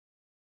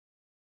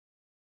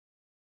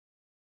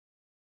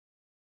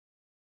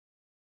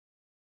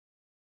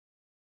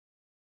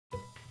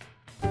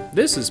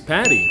This is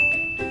Patty.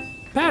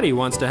 Patty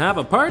wants to have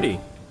a party.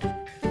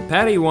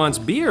 Patty wants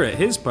beer at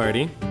his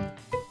party.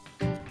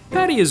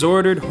 Patty has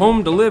ordered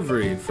home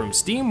delivery from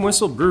Steam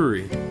Whistle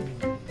Brewery.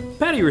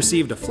 Patty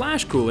received a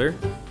flash cooler,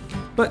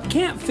 but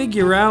can't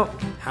figure out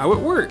how it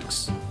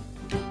works.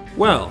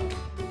 Well,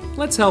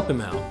 let's help him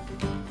out.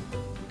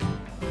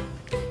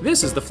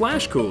 This is the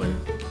flash cooler.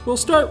 We'll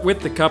start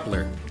with the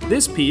coupler.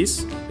 This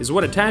piece is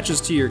what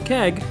attaches to your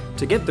keg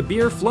to get the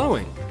beer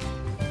flowing.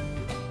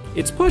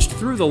 It's pushed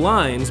through the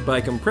lines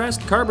by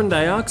compressed carbon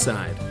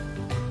dioxide.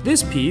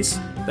 This piece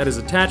that is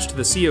attached to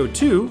the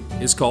CO2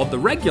 is called the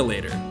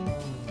regulator.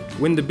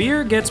 When the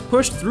beer gets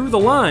pushed through the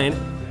line,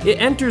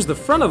 it enters the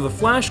front of the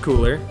flash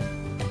cooler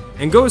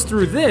and goes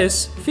through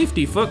this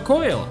 50-foot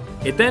coil.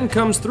 It then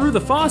comes through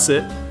the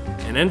faucet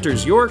and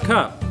enters your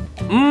cup.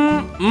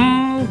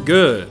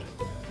 Good.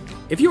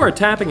 If you are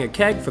tapping a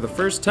keg for the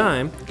first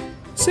time,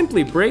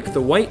 simply break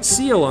the white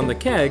seal on the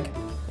keg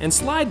and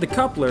slide the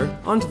coupler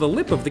onto the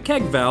lip of the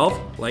keg valve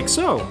like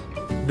so.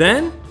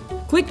 Then,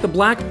 click the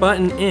black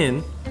button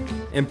in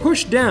and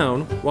push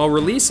down while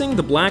releasing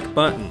the black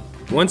button.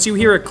 Once you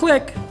hear a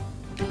click,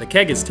 the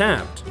keg is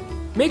tapped.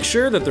 Make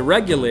sure that the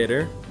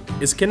regulator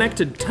is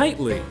connected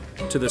tightly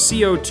to the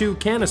CO2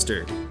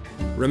 canister.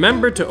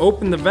 Remember to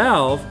open the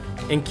valve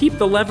and keep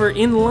the lever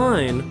in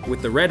line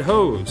with the red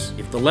hose.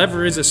 If the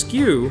lever is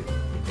askew,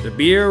 the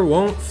beer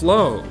won't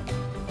flow.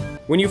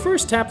 When you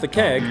first tap the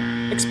keg,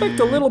 expect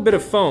a little bit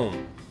of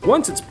foam.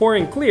 Once it's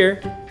pouring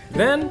clear,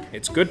 then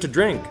it's good to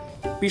drink.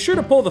 Be sure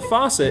to pull the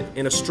faucet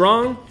in a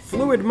strong,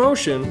 fluid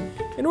motion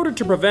in order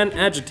to prevent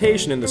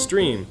agitation in the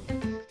stream.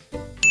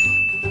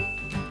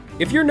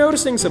 If you're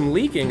noticing some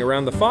leaking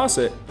around the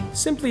faucet,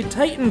 simply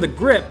tighten the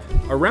grip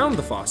around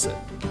the faucet.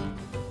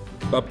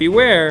 But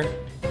beware,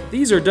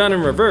 these are done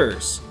in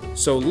reverse,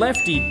 so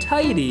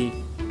lefty-tighty,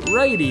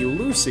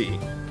 righty-loosey.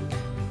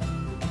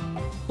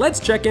 Let's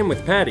check in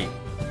with Patty.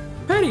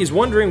 Patty's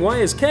wondering why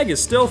his keg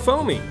is still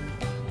foamy.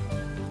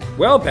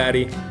 Well,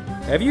 Patty,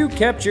 have you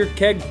kept your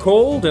keg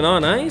cold and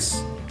on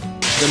ice?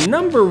 The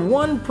number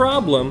one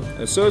problem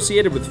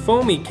associated with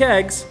foamy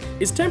kegs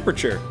is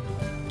temperature.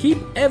 Keep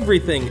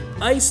everything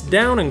iced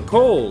down and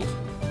cold.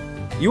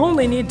 You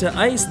only need to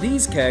ice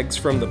these kegs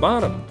from the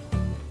bottom.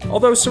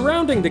 Although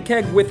surrounding the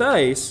keg with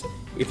ice,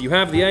 if you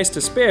have the ice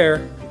to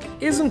spare,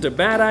 isn't a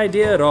bad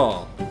idea at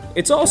all.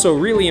 It's also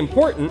really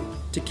important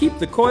to keep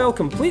the coil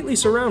completely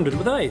surrounded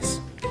with ice.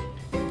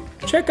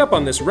 Check up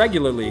on this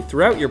regularly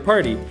throughout your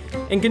party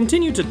and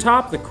continue to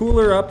top the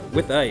cooler up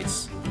with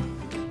ice.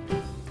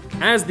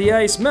 As the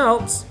ice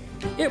melts,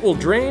 it will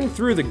drain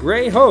through the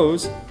gray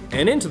hose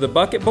and into the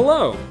bucket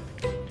below.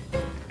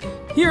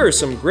 Here are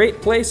some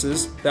great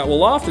places that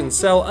will often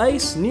sell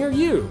ice near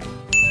you.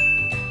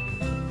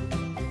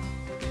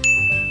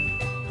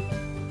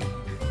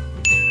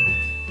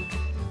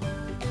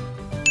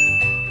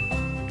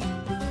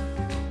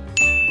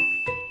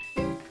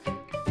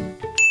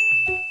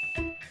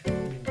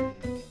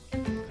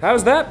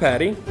 How's that,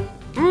 Patty?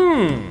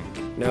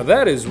 Now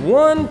that is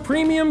one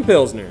premium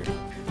Pilsner.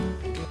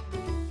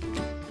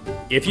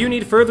 If you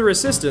need further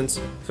assistance,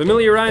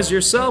 familiarize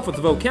yourself with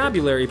the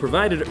vocabulary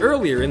provided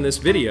earlier in this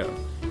video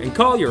and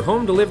call your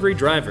home delivery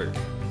driver.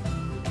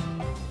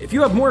 If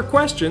you have more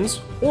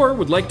questions or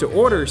would like to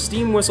order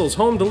Steam Whistle's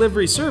home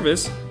delivery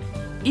service,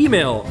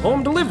 email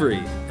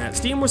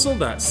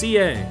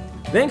homedelivery@steamwhistle.ca.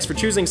 Thanks for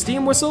choosing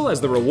Steam Whistle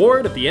as the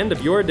reward at the end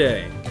of your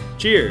day.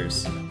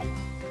 Cheers!